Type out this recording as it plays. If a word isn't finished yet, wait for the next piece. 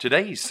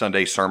Today's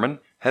Sunday sermon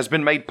has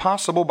been made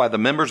possible by the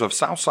members of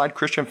Southside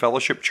Christian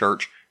Fellowship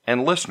Church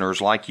and listeners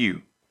like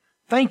you.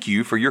 Thank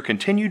you for your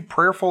continued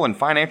prayerful and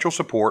financial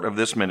support of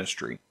this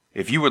ministry.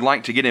 If you would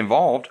like to get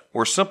involved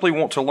or simply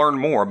want to learn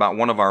more about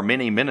one of our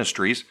many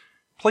ministries,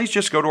 please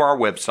just go to our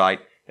website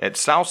at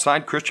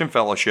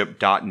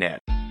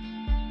southsidechristianfellowship.net.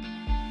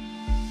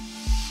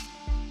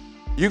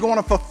 You're going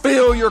to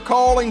fulfill your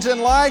callings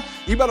in life.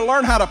 You better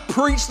learn how to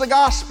preach the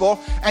gospel,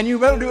 and you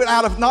better do it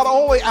out of not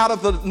only out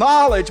of the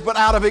knowledge, but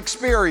out of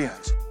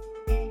experience.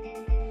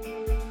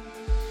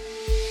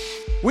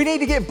 We need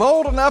to get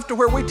bold enough to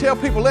where we tell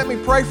people, let me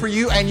pray for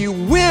you, and you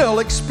will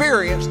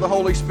experience the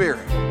Holy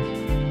Spirit.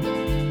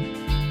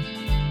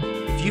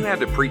 If you had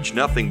to preach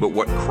nothing but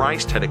what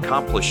Christ had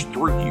accomplished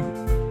through you,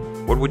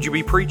 what would you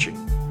be preaching?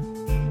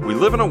 We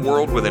live in a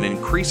world with an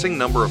increasing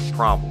number of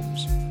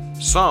problems.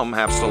 Some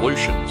have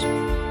solutions.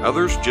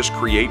 Others just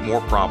create more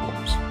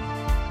problems.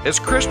 As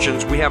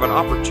Christians, we have an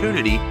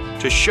opportunity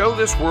to show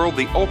this world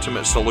the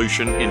ultimate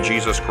solution in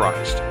Jesus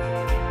Christ.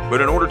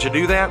 But in order to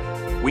do that,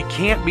 we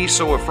can't be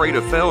so afraid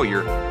of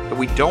failure that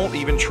we don't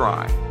even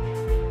try.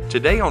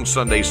 Today on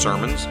Sunday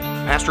Sermons,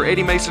 Pastor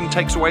Eddie Mason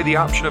takes away the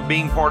option of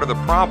being part of the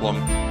problem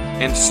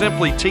and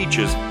simply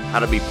teaches how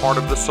to be part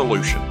of the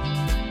solution.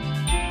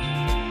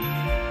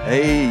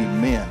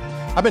 Amen.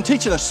 I've been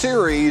teaching a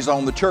series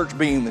on the church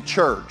being the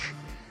church,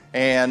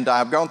 and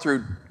I've gone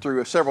through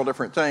several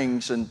different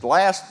things, and the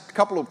last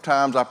couple of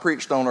times I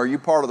preached on, are you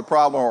part of the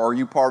problem or are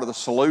you part of the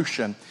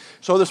solution?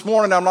 So this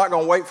morning I'm not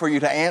going to wait for you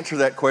to answer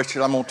that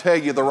question. I'm going to tell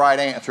you the right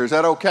answer. Is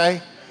that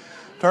okay?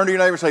 Turn to your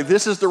neighbor and say,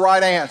 this is the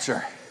right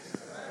answer.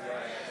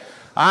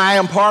 I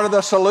am part of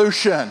the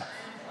solution.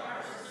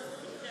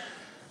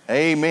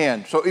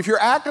 Amen. So if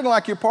you're acting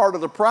like you're part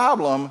of the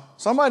problem,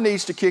 somebody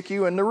needs to kick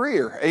you in the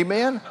rear.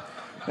 Amen?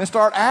 And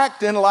start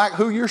acting like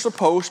who you're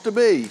supposed to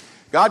be.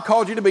 God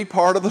called you to be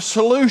part of the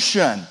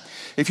solution.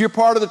 If you're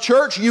part of the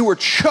church, you were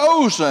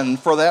chosen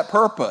for that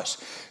purpose.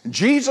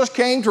 Jesus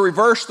came to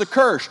reverse the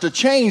curse, to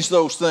change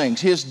those things.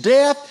 His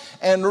death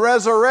and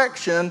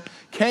resurrection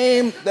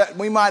came that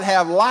we might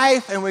have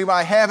life and we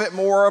might have it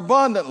more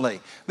abundantly.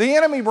 The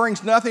enemy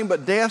brings nothing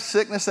but death,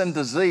 sickness, and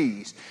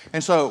disease.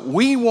 And so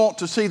we want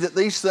to see that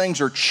these things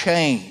are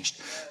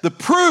changed. The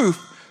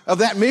proof of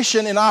that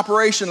mission in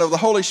operation of the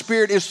Holy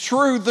Spirit is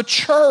through the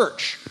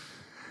church.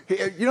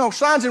 You know,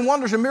 signs and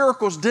wonders and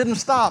miracles didn't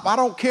stop. I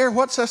don't care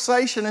what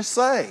cessationists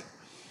say.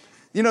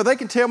 You know, they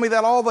can tell me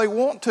that all they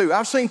want to.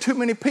 I've seen too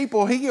many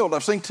people healed.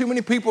 I've seen too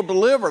many people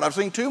delivered. I've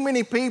seen too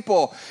many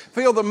people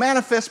feel the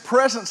manifest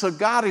presence of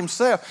God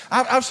Himself.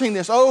 I've seen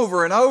this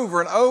over and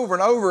over and over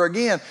and over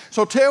again.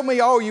 So tell me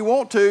all you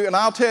want to, and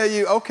I'll tell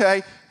you,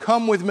 okay,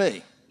 come with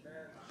me.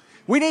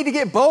 We need to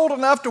get bold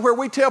enough to where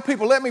we tell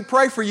people, let me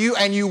pray for you,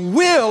 and you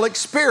will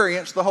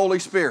experience the Holy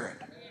Spirit.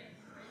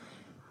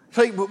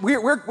 See,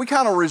 we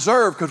kind of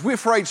reserve because we're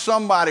afraid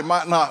somebody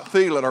might not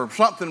feel it or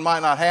something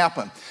might not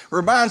happen. It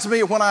reminds me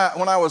of when I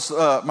was,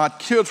 my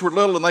kids were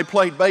little and they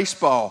played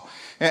baseball.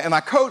 And I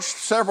coached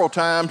several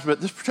times,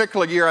 but this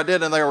particular year I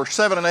did, and they were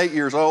 7 and 8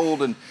 years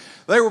old, and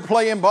they were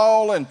playing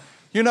ball, and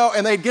you know,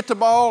 and they'd get the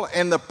ball,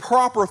 and the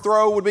proper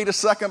throw would be to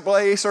second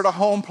base or to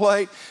home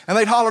plate, and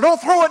they'd holler,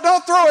 don't throw it,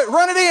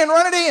 run it in.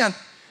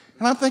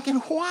 And I'm thinking,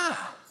 why?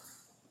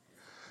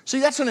 See,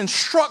 that's an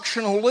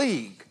instructional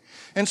league.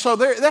 And so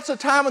that's a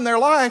time in their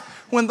life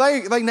when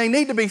they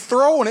need to be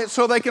throwing it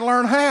so they can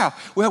learn how.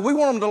 Well, we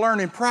want them to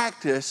learn in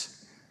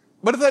practice,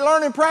 but if they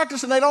learn in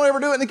practice and they don't ever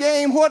do it in the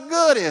game, what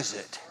good is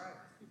it?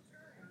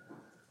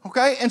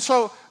 Okay, and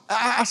so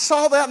I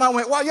saw that and I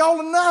went, wow, y'all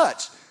are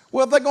nuts.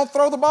 Well, they're going to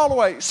throw the ball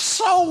away.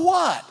 So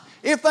what?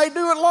 If they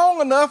do it long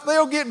enough,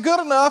 they'll get good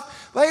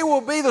enough. They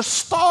will be the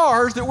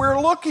stars that we're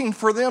looking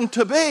for them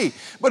to be.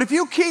 But if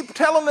you keep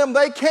telling them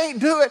they can't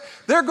do it,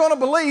 they're going to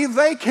believe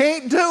they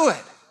can't do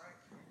it.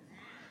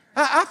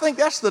 I think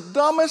that's the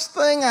dumbest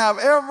thing I've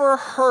ever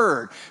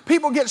heard.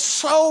 People get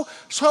so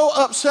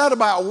upset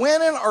about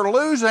winning or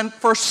losing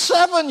for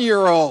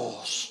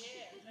 7-year-olds.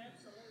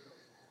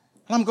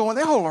 And I'm going,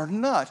 they all are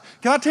nuts.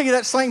 Can I tell you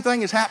that same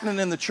thing is happening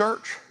in the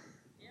church?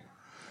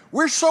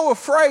 We're so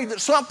afraid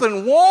that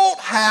something won't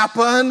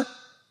happen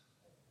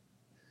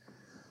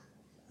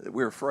that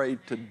we're afraid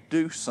to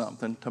do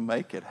something to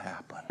make it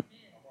happen.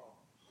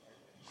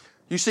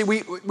 You see,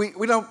 we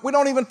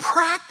don't even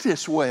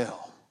practice well.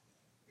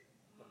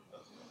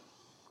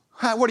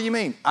 What do you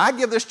mean? I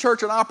give this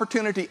church an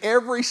opportunity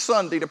every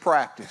Sunday to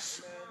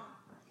practice.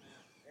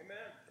 Amen.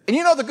 And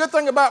you know the good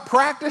thing about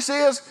practice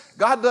is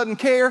God doesn't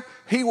care.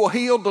 He will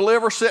heal,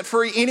 deliver, set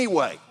free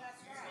anyway.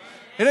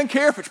 He doesn't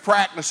care if it's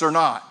practice or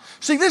not.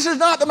 See, this is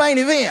not the main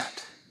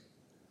event.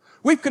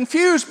 We've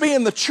confused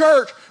being the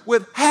church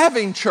with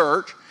having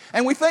church,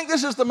 and we think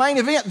this is the main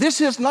event.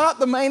 This is not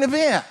the main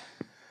event.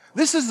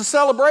 This is the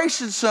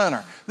celebration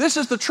center. This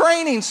is the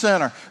training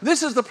center.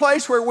 This is the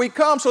place where we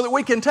come so that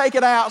we can take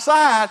it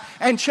outside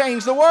and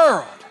change the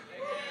world.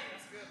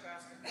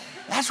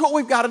 That's what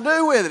we've got to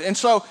do with it. And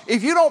so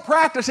if you don't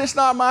practice, it's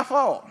not my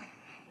fault.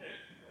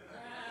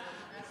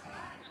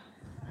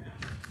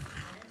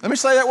 Let me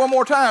say that one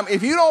more time.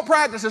 If you don't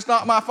practice, it's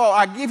not my fault.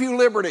 I give you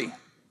liberty.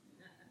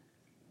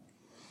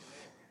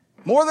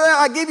 More than that,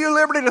 I give you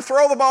liberty to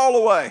throw the ball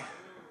away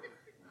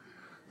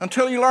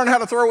until you learn how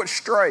to throw it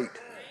straight.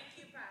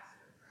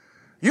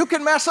 You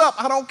can mess up.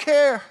 I don't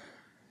care.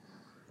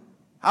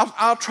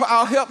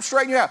 I'll help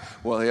straighten you out.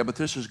 Well, yeah, but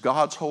this is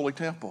God's holy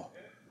temple.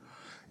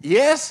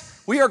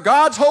 Yes, we are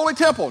God's holy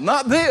temple,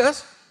 not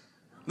this.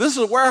 This is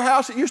a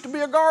warehouse that used to be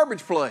a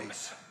garbage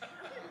place.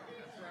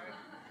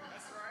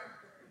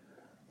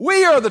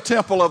 We are the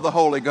temple of the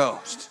Holy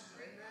Ghost.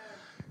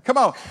 Come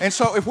on. And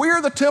so if we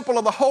are the temple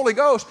of the Holy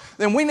Ghost,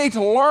 then we need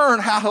to learn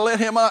how to let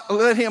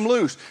him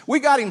loose. We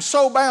got him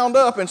so bound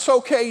up and so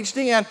caged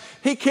in,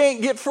 he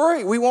can't get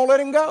free. We won't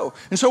let him go.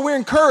 And so we're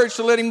encouraged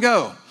to let him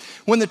go.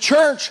 When the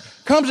church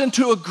comes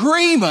into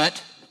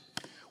agreement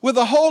with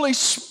the Holy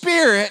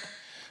Spirit,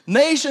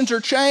 nations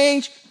are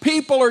changed,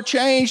 people are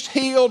changed,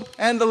 healed,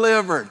 and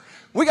delivered.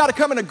 We got to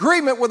come in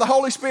agreement with the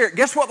Holy Spirit.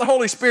 Guess what the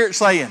Holy Spirit's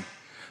saying?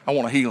 I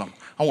want to heal them.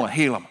 I want to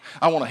heal them.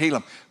 I want to heal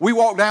them. We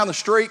walk down the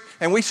street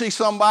and we see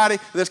somebody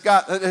that's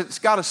got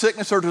a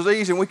sickness or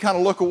disease, and we kind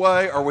of look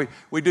away, or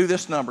we do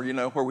this number,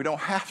 where we don't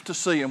have to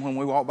see them when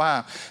we walk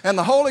by them. And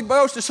the Holy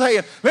Ghost is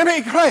saying, let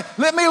me pray,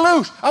 let me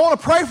loose. I want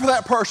to pray for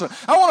that person.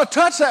 I want to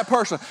touch that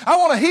person. I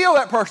want to heal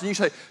that person. You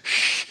say,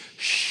 shh,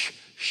 shh,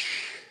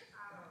 shh.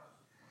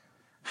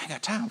 I ain't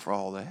got time for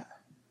all that.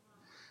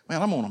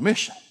 Man, I'm on a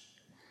mission.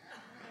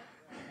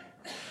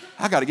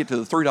 I got to get to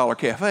the $3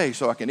 cafe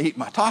so I can eat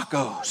my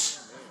tacos.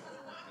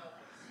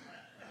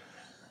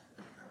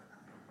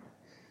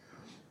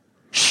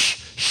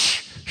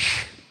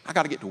 I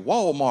got to get to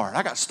Walmart.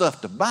 I got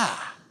stuff to buy.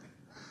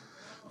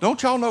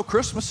 Don't y'all know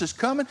Christmas is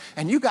coming?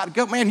 And you got to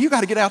go, man, you got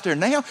to get out there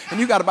now, and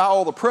you got to buy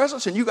all the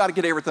presents, and you got to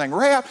get everything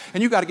wrapped,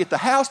 and you got to get the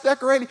house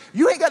decorated.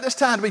 You ain't got this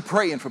time to be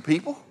praying for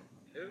people.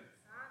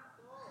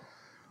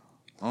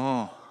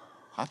 Oh,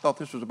 I thought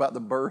this was about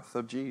the birth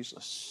of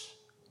Jesus.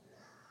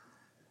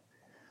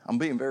 I'm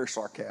being very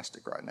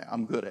sarcastic right now.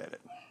 I'm good at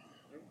it.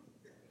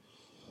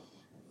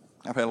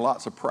 I've had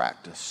lots of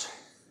practice.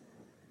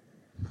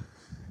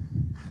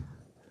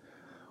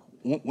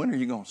 When are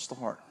you going to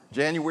start?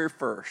 January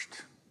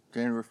 1st.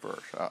 January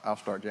 1st. I'll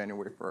start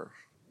January 1st.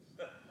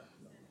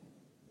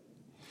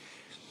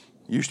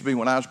 Used to be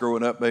when I was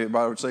growing up,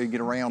 everybody would say,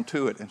 get around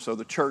to it. And so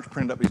the church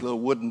printed up these little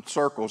wooden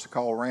circles to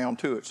call around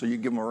to it. So you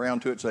give them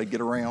around to it, say,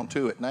 get around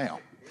to it now.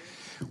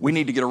 We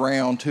need to get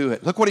around to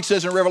it. Look what he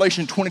says in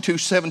Revelation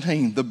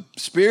 22:17. The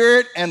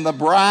Spirit and the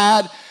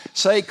bride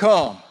say,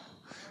 come.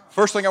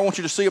 First thing I want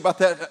you to see about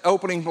that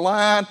opening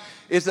line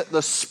is that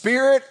the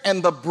Spirit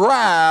and the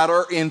bride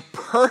are in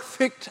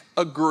perfect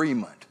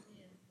agreement.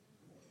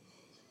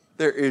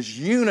 There is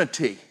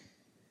unity.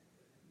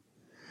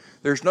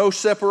 There's no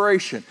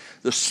separation.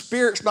 The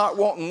Spirit's not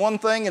wanting one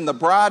thing and the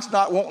bride's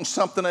not wanting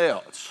something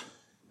else.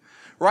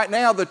 Right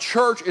now, the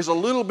church is a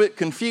little bit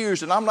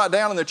confused, and I'm not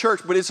down in the church,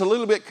 but it's a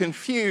little bit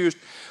confused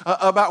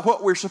about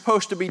what we're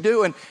supposed to be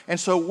doing. And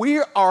so we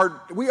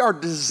are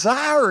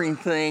desiring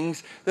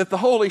things that the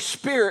Holy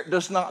Spirit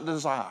does not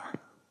desire.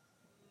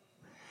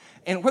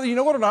 And whether you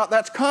know it or not,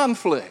 that's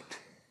conflict.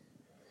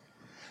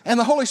 And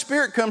the Holy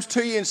Spirit comes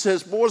to you and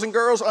says, boys and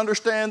girls,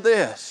 understand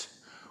this.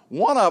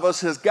 One of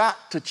us has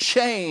got to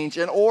change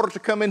in order to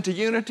come into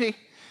unity,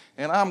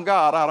 and I'm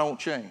God, I don't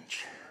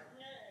change.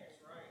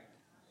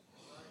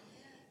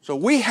 So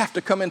we have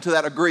to come into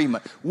that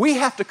agreement. We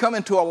have to come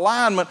into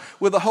alignment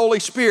with the Holy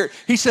Spirit.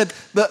 He said,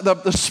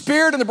 the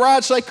Spirit and the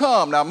bride say,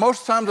 come. Now,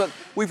 most times that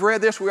we've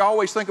read this, we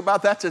always think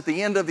about that's at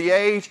the end of the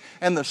age,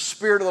 and the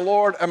Spirit of the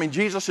Lord,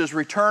 Jesus is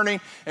returning,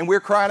 and we're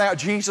crying out,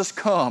 Jesus,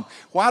 come.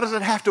 Why does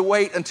it have to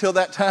wait until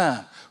that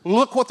time?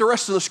 Look what the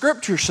rest of the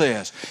Scripture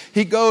says.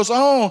 He goes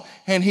on,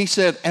 and he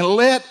said, and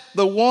let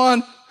the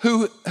one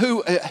who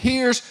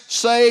hears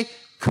say,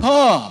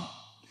 come.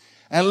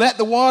 And let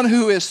the one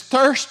who is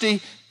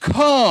thirsty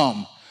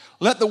come.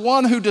 Let the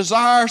one who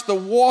desires the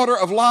water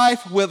of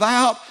life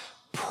without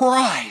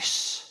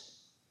price.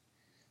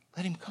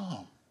 Let him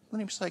come. Let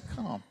him say,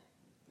 come.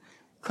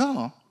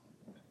 Come.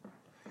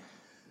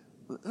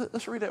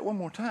 Let's read that one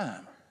more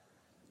time.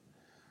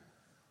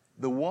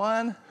 The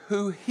one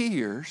who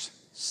hears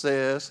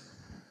says,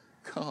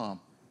 come.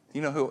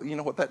 You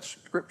know what that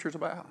scripture's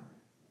about?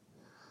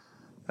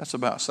 That's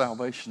about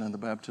salvation and the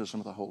baptism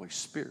of the Holy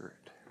Spirit.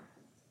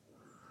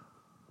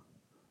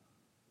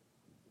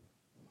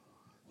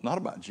 Not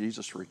about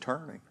Jesus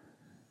returning.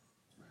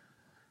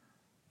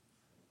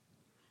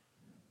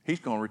 He's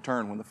going to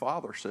return when the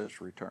Father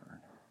says return.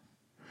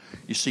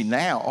 You see,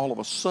 now, all of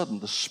a sudden,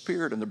 the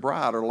Spirit and the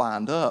bride are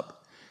lined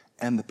up,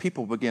 and the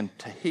people begin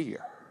to hear.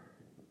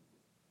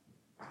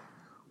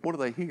 What do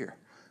they hear?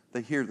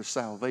 They hear the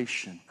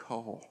salvation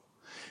call.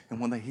 And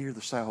when they hear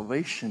the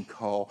salvation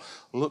call,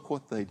 look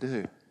what they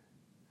do.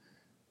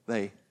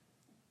 They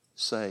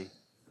say,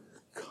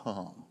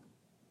 come.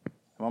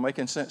 Am I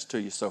making sense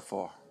to you so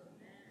far?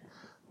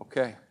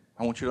 Okay,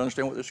 I want you to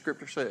understand what the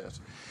Scripture says.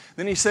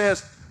 Then he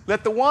says,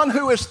 let the one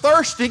who is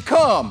thirsty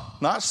come.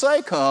 Not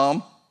say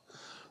come.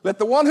 Let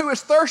the one who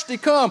is thirsty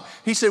come.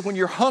 He said, when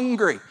you're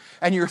hungry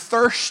and you're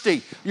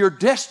thirsty, you're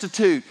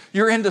destitute,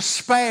 you're in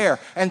despair,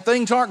 and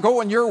things aren't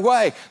going your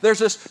way.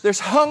 There's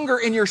hunger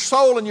in your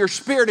soul and your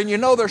spirit, and you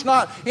know there's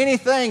not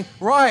anything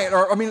right,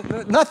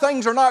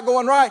 things are not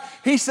going right.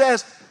 He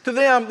says to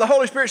them, the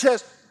Holy Spirit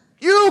says,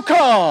 you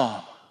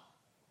come.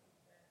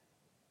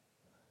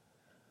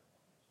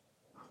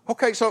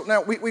 Okay, so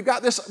now we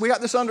got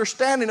this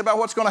understanding about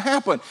what's going to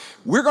happen.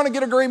 We're going to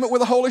get agreement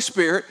with the Holy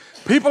Spirit.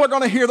 People are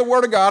going to hear the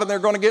Word of God and they're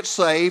going to get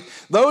saved.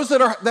 Those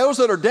that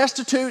are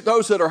destitute,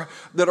 those that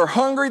are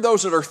hungry,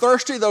 those that are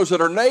thirsty, those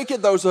that are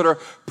naked, those that are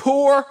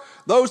poor,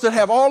 those that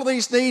have all of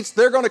these needs,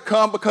 they're going to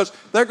come because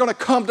they're going to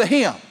come to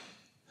Him.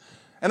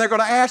 And they're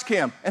going to ask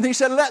Him. And He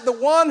said, let the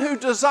one who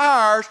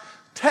desires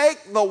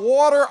take the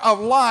water of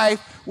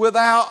life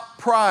without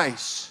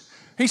price.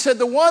 He said,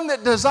 the one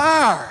that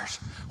desires.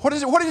 What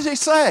does He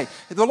say?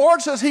 The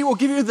Lord says He will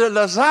give you the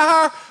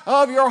desire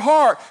of your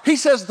heart. He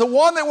says, the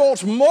one that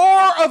wants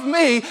more of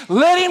me,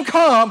 let him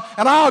come,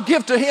 and I'll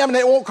give to him, and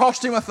it won't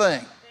cost him a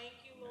thing. Thank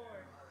you, Lord.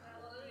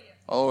 Hallelujah.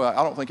 Oh,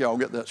 I don't think y'all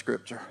get that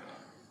scripture.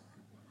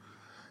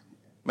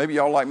 Maybe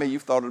y'all like me,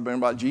 you've thought it had been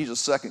about Jesus'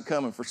 second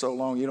coming for so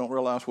long, you don't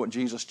realize what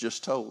Jesus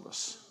just told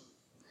us.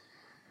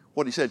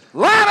 What He said,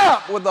 line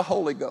up with the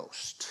Holy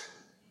Ghost.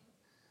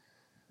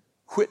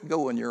 Quit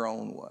going your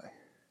own way.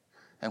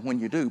 And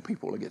when you do,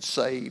 people will get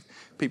saved,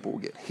 people will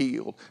get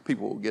healed,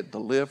 people will get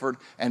delivered,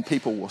 and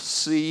people will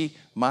see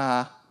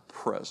my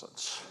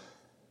presence.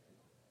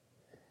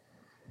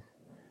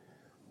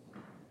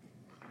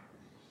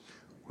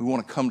 We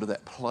want to come to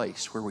that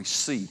place where we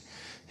see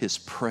His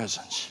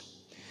presence.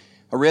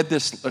 I read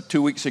this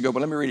 2 weeks ago,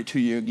 but let me read it to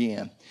you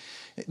again.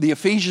 The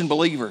Ephesian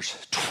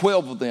believers,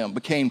 12 of them,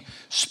 became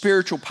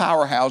spiritual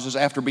powerhouses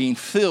after being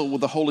filled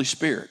with the Holy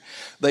Spirit.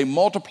 They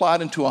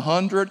multiplied into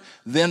 100,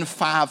 then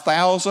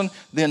 5,000,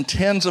 then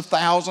tens of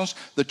thousands.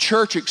 The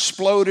church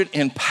exploded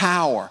in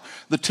power.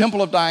 The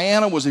temple of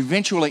Diana was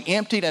eventually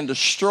emptied and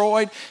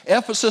destroyed.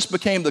 Ephesus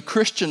became the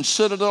Christian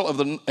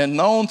citadel and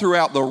known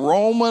throughout the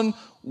Roman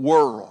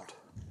world.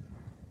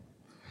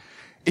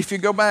 If you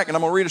go back, and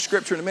I'm going to read a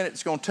scripture in a minute,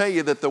 it's going to tell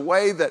you that the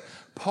way that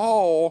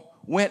Paul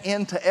went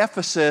into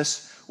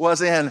Ephesus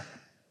was in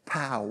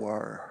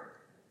power.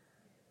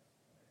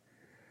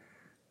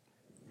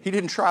 He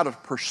didn't try to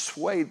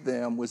persuade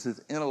them with his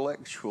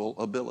intellectual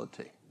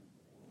ability.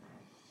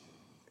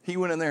 He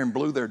went in there and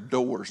blew their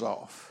doors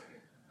off.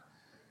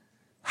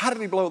 How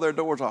did he blow their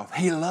doors off?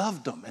 He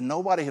loved them, and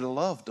nobody had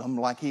loved them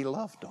like he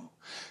loved them.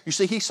 You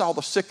see, he saw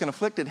the sick and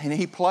afflicted, and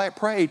he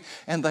prayed,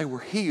 and they were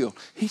healed.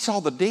 He saw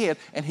the dead,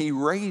 and he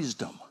raised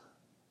them.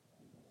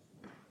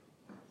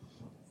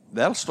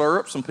 That'll stir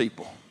up some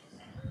people.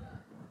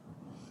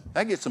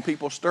 That gets some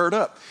people stirred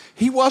up.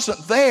 He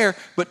wasn't there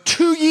but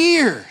 2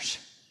 years.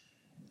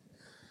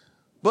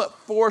 But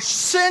for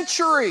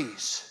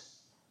centuries.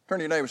 Turn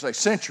to your neighbor and say,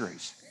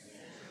 centuries.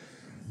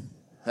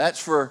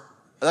 That's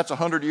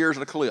 100 years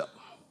at a clip.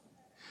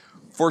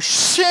 For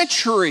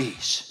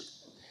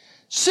centuries,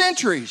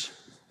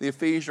 the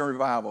Ephesian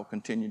revival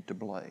continued to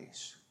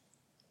blaze.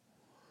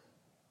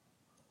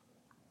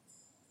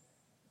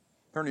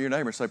 Turn to your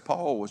neighbor and say,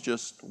 Paul was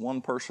just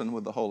one person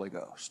with the Holy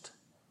Ghost.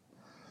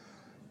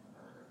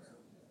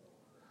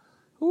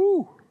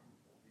 Ooh.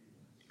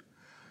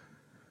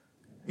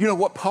 You know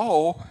what?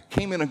 Paul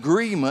came in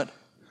agreement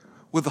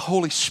with the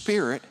Holy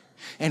Spirit,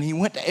 and he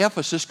went to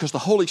Ephesus because the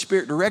Holy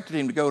Spirit directed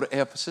him to go to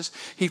Ephesus.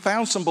 He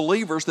found some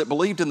believers that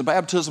believed in the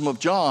baptism of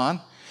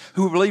John,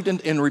 who believed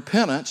in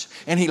repentance,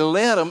 and he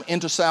led them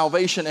into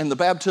salvation and the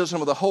baptism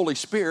of the Holy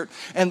Spirit.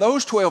 And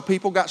those 12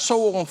 people got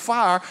so on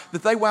fire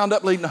that they wound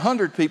up leading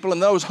 100 people,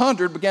 and those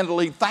 100 began to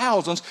lead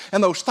thousands,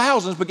 and those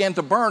thousands began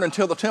to burn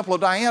until the Temple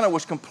of Diana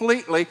was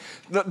completely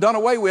done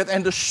away with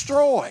and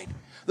destroyed.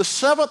 The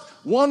seventh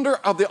wonder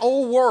of the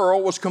old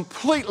world was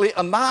completely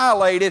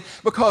annihilated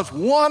because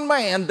one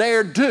man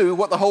dared do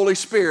what the Holy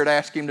Spirit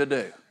asked him to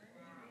do.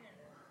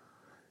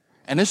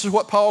 And this is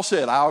what Paul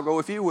said, I'll go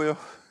if you will.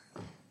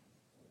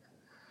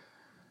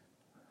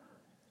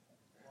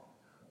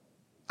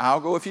 I'll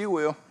go if you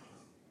will.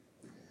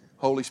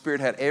 Holy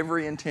Spirit had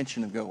every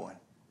intention of going.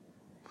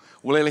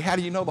 Well, Eli, how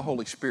do you know the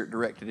Holy Spirit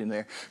directed him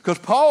there? Because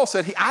Paul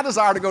said, I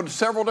desire to go to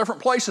several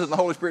different places, and the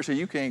Holy Spirit said,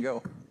 you can't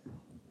go.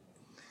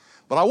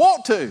 But I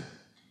want to.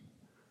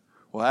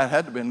 Well, that had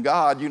to have been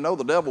God. You know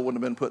the devil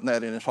wouldn't have been putting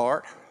that in his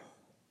heart.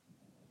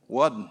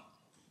 Wasn't.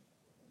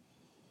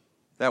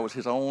 That was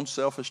his own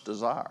selfish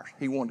desires.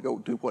 He wanted to go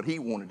do what he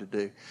wanted to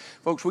do.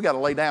 Folks, we got to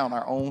lay down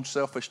our own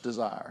selfish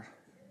desires.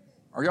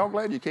 Are y'all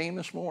glad you came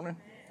this morning?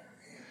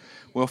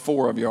 Well,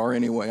 4 of you are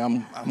anyway.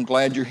 I'm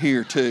glad you're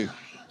here too.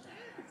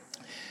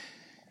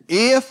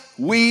 If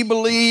we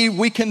believe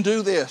we can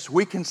do this,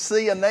 we can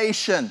see a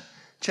nation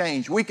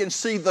change. We can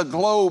see the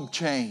globe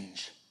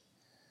change.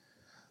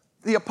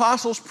 The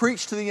apostles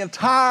preached to the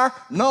entire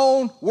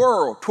known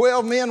world.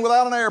 12 men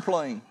without an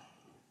airplane,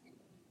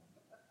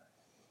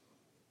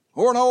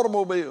 or an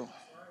automobile,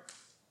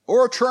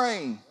 or a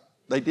train.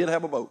 They did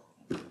have a boat.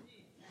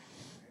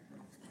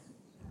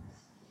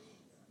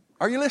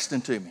 Are you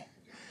listening to me?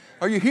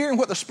 Are you hearing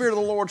what the Spirit of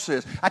the Lord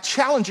says? I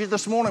challenge you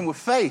this morning with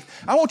faith.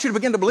 I want you to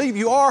begin to believe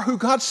you are who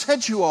God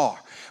said you are.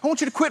 I want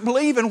you to quit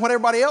believing what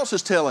everybody else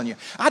is telling you.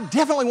 I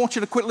definitely want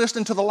you to quit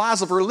listening to the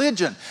lies of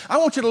religion. I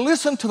want you to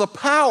listen to the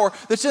power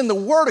that's in the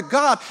Word of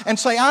God and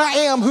say, I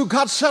am who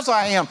God says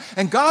I am.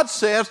 And God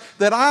says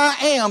that I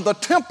am the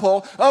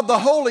temple of the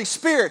Holy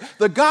Spirit.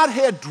 The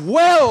Godhead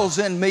dwells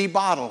in me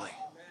bodily.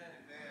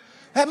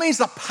 That means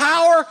the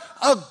power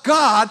of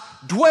God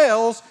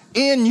dwells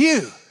in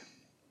you.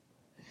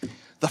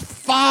 The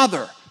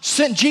Father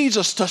sent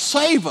Jesus to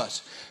save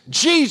us.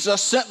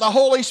 Jesus sent the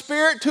Holy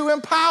Spirit to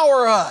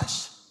empower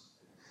us.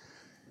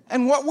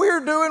 And what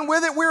we're doing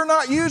with it, we're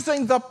not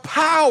using the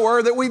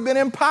power that we've been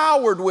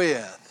empowered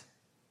with.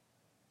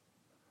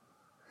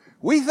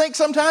 We think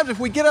sometimes if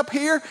we get up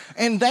here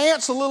and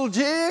dance a little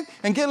jig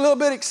and get a little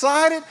bit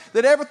excited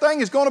that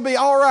everything is going to be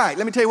all right.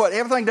 Let me tell you what,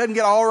 everything doesn't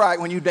get all right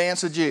when you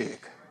dance a jig.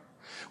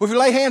 Well, if you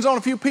lay hands on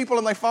a few people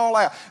and they fall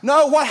out.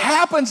 No, what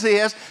happens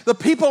is the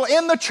people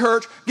in the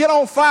church get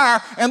on fire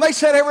and they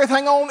set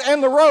everything in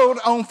the road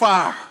on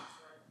fire.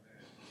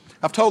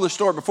 I've told this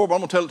story before, but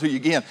I'm going to tell it to you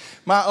again.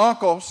 My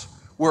uncles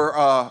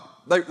were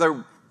they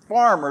were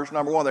farmers.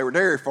 Number one, they were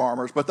dairy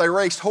farmers, but they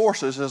raced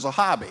horses as a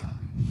hobby.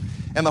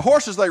 And the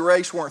horses they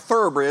raced weren't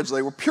thoroughbreds,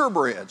 they were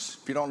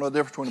purebreds. If you don't know the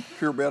difference between a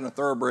purebred and a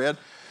thoroughbred,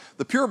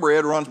 the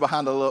purebred runs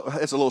behind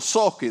it's a little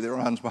sulky that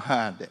runs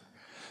behind it.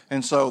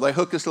 And so they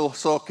hook this little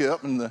sulky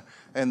up, and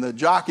the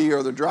jockey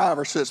or the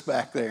driver sits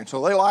back there. And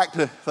so they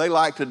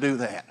like to do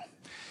that.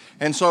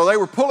 And so they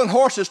were pulling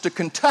horses to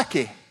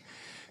Kentucky.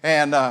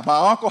 And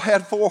my uncle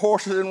had 4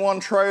 horses in one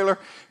trailer,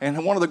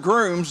 and one of the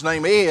grooms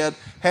named Ed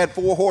had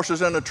 4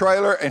 horses in the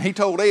trailer, and he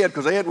told Ed,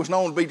 because Ed was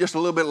known to be just a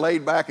little bit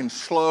laid back and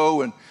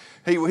slow, and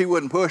he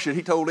wouldn't push it.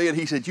 He told Ed,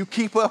 he said, you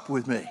keep up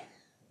with me.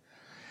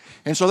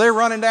 And so they're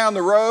running down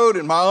the road,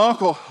 and my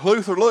uncle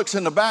Luther looks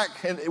in the back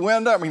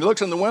window, he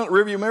looks in the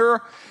rearview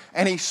mirror,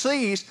 and he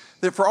sees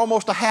that for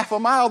almost a half a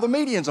mile, the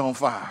median's on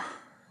fire.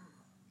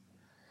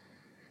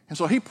 And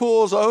so he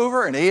pulls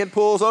over, and Ed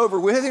pulls over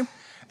with him,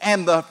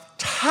 and the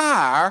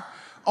tire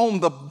on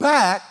the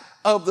back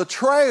of the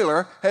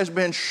trailer has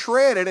been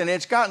shredded, and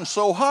it's gotten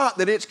so hot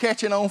that it's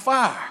catching on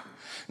fire.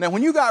 Now,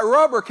 when you got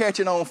rubber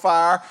catching on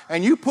fire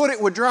and you put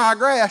it with dry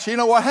grass, you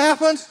know what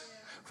happens?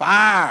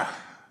 Fire.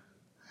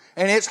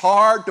 And it's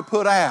hard to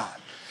put out.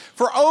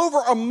 For over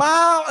a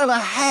mile and a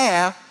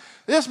half,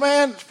 this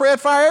man spread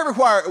fire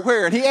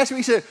everywhere. And he asked me,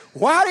 he said,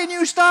 why didn't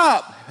you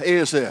stop?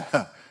 He said,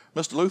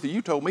 Mr. Luther,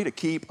 you told me to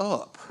keep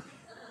up.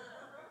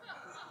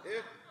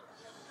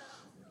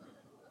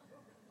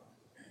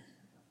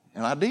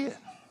 And I did.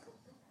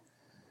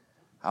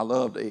 I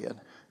loved Ed.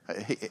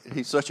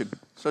 He's such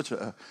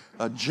a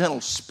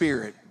gentle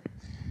spirit.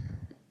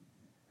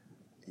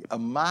 A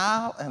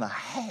mile and a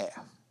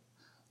half,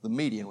 the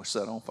median was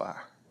set on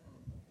fire.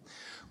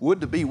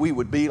 Would to be we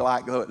would be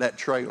like that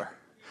trailer,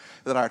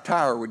 that our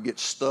tire would get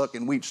stuck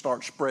and we'd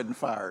start spreading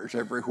fires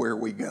everywhere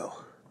we go,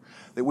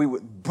 that we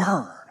would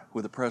burn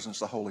with the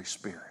presence of the Holy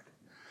Spirit.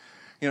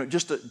 You know,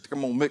 I'm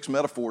going to mix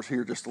metaphors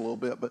here just a little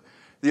bit, but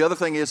the other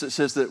thing is it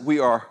says that we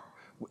are,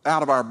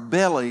 out of our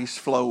bellies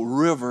flow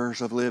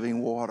rivers of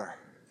living water.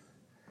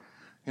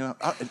 You know,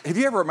 have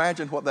you ever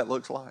imagined what that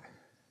looks like?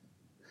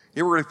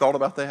 You ever really thought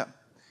about that?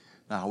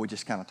 No, we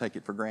just kind of take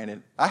it for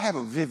granted. I have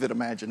a vivid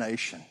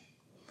imagination.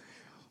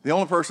 The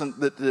only person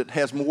that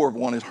has more of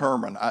one is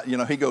Herman.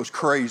 He goes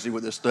crazy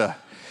with this stuff.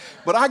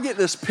 But I get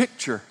this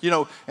picture,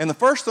 and the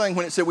first thing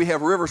when it said we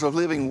have rivers of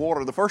living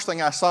water, the first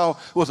thing I saw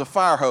was a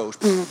fire hose.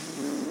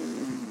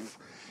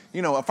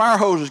 A fire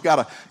hose has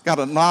got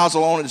a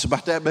nozzle on it. It's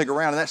about that big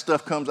around, and that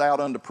stuff comes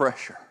out under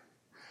pressure.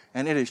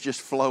 And it is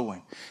just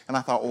flowing. And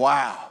I thought,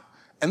 wow.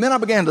 And then I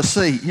began to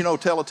see,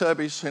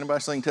 Teletubbies.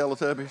 Anybody sing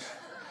Teletubbies?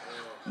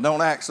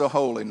 Don't act so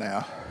holy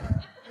now.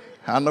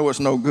 I know it's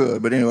no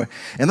good, but anyway.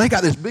 And they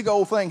got this big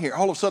old thing here.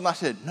 All of a sudden I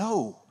said,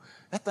 no,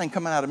 that thing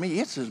coming out of me,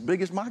 it's as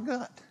big as my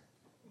gut.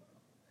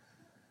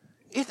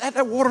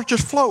 That water's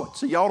just flowing.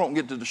 See, y'all don't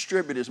get to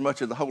distribute as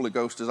much of the Holy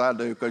Ghost as I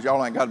do because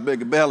y'all ain't got a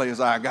big belly as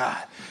I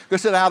got.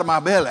 Because out of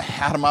my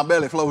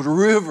belly flows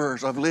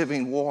rivers of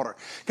living water.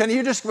 Do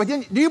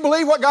you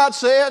believe what God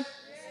said?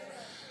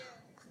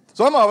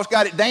 Some of us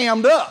got it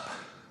dammed up.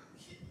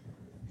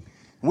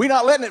 We're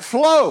not letting it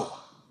flow.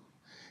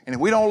 And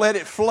if we don't let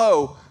it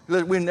flow,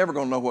 we're never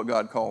going to know what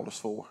God called us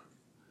for.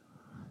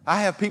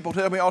 I have people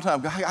tell me all the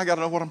time, I got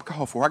to know what I'm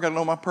called for. I got to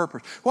know my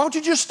purpose. Why don't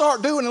you just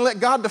start doing and let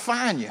God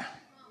define you?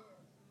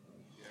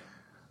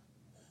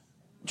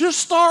 Just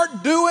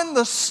start doing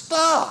the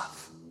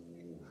stuff.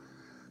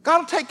 God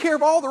will take care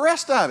of all the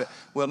rest of it.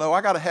 Well, no,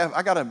 I got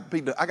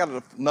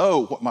to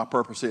know what my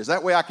purpose is.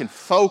 That way I can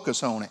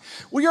focus on it.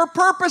 Well, your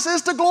purpose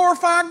is to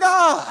glorify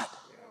God.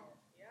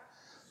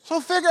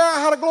 So figure out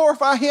how to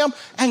glorify Him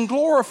and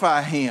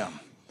glorify Him.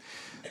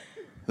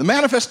 The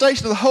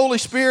manifestation of the Holy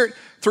Spirit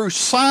through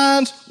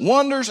signs,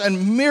 wonders,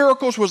 and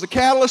miracles was the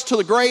catalyst to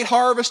the great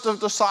harvest of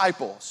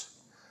disciples.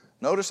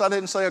 Notice I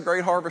didn't say a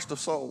great harvest of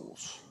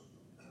souls.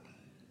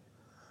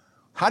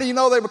 How do you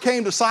know they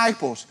became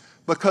disciples?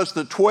 Because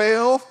the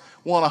 12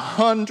 won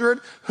 100,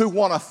 who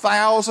won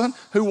 1,000,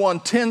 who won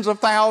tens of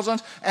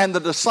thousands, and the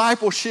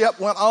discipleship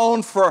went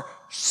on for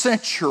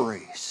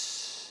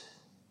centuries.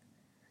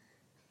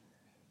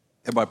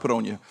 Everybody put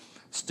on your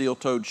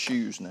steel-toed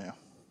shoes now,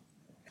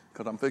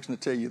 because I'm fixing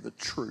to tell you the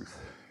truth.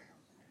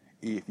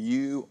 If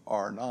you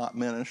are not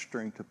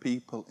ministering to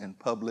people in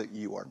public,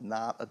 you are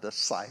not a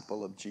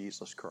disciple of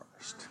Jesus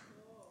Christ.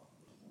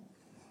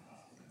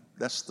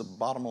 That's the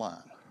bottom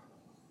line.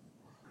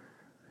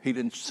 He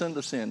didn't send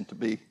us in to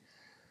be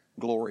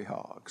glory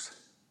hogs.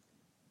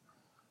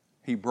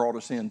 He brought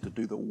us in to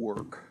do the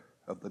work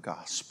of the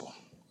gospel.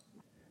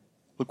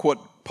 Look what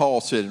Paul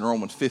said in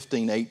Romans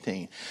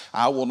 15:18.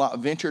 I will not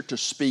venture to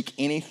speak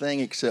anything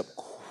except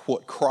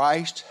what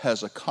Christ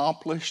has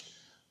accomplished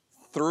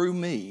through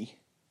me.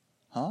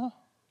 Huh?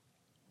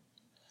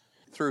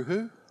 Through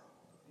who?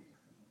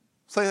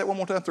 Say that one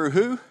more time. Through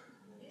who?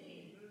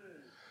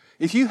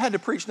 If you had to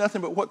preach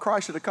nothing but what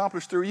Christ had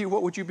accomplished through you,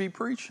 what would you be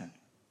preaching?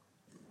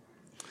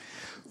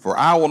 For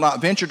I will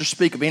not venture to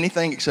speak of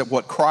anything except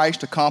what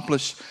Christ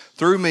accomplished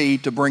through me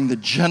to bring the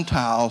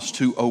Gentiles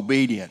to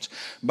obedience,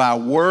 by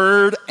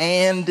word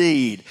and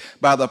deed,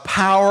 by the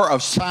power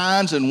of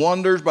signs and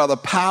wonders, by the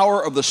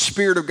power of the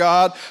Spirit of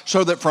God,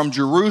 so that from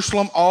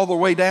Jerusalem all the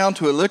way down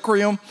to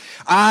Illyricum,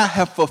 I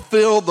have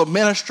fulfilled the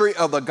ministry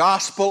of the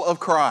gospel of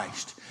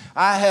Christ.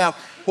 I have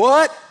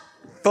what?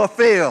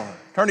 Fulfilled.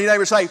 Turn to your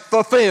neighbor and say,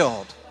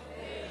 fulfilled.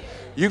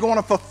 You're going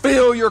to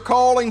fulfill your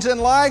callings in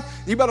life.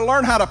 You better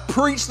learn how to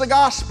preach the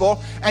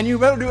gospel, and you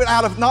better do it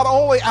not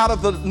only out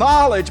of the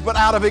knowledge, but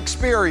out of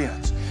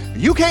experience.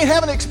 You can't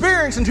have an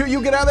experience until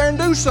you get out there and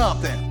do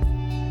something.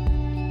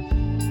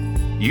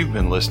 You've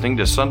been listening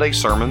to Sunday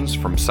sermons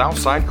from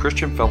Southside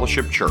Christian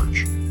Fellowship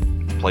Church,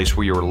 a place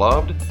where you are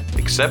loved,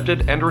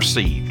 accepted, and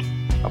received,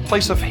 a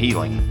place of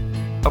healing,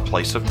 a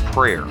place of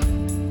prayer,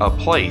 a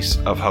place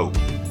of hope.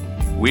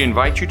 We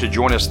invite you to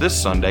join us this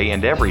Sunday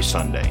and every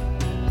Sunday.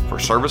 For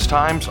service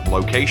times,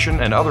 location,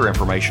 and other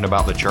information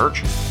about the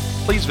church,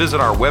 please visit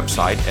our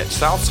website at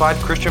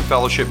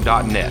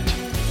southsidechristianfellowship.net.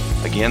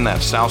 Again,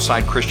 that's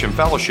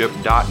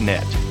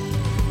southsidechristianfellowship.net.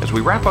 As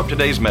we wrap up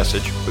today's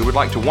message, we would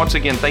like to once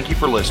again thank you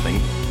for listening.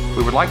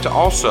 We would like to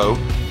also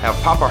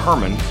have Papa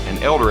Herman,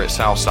 an elder at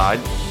Southside,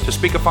 to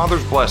speak a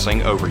Father's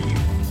blessing over you.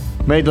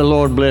 May the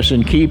Lord bless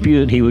and keep you,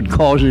 that He would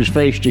cause His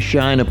face to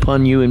shine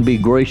upon you and be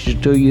gracious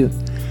to you,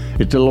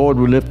 that the Lord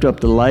would lift up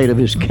the light of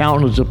His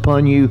countenance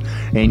upon you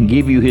and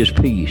give you His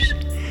peace.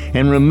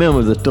 And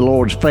remember that the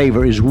Lord's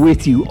favor is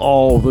with you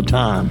all the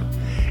time.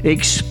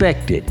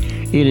 Expect it.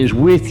 It is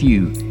with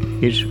you.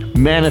 It's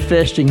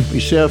manifesting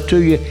itself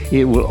to you.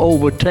 It will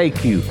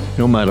overtake you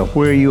no matter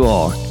where you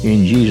are.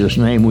 In Jesus'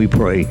 name we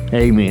pray.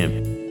 Amen.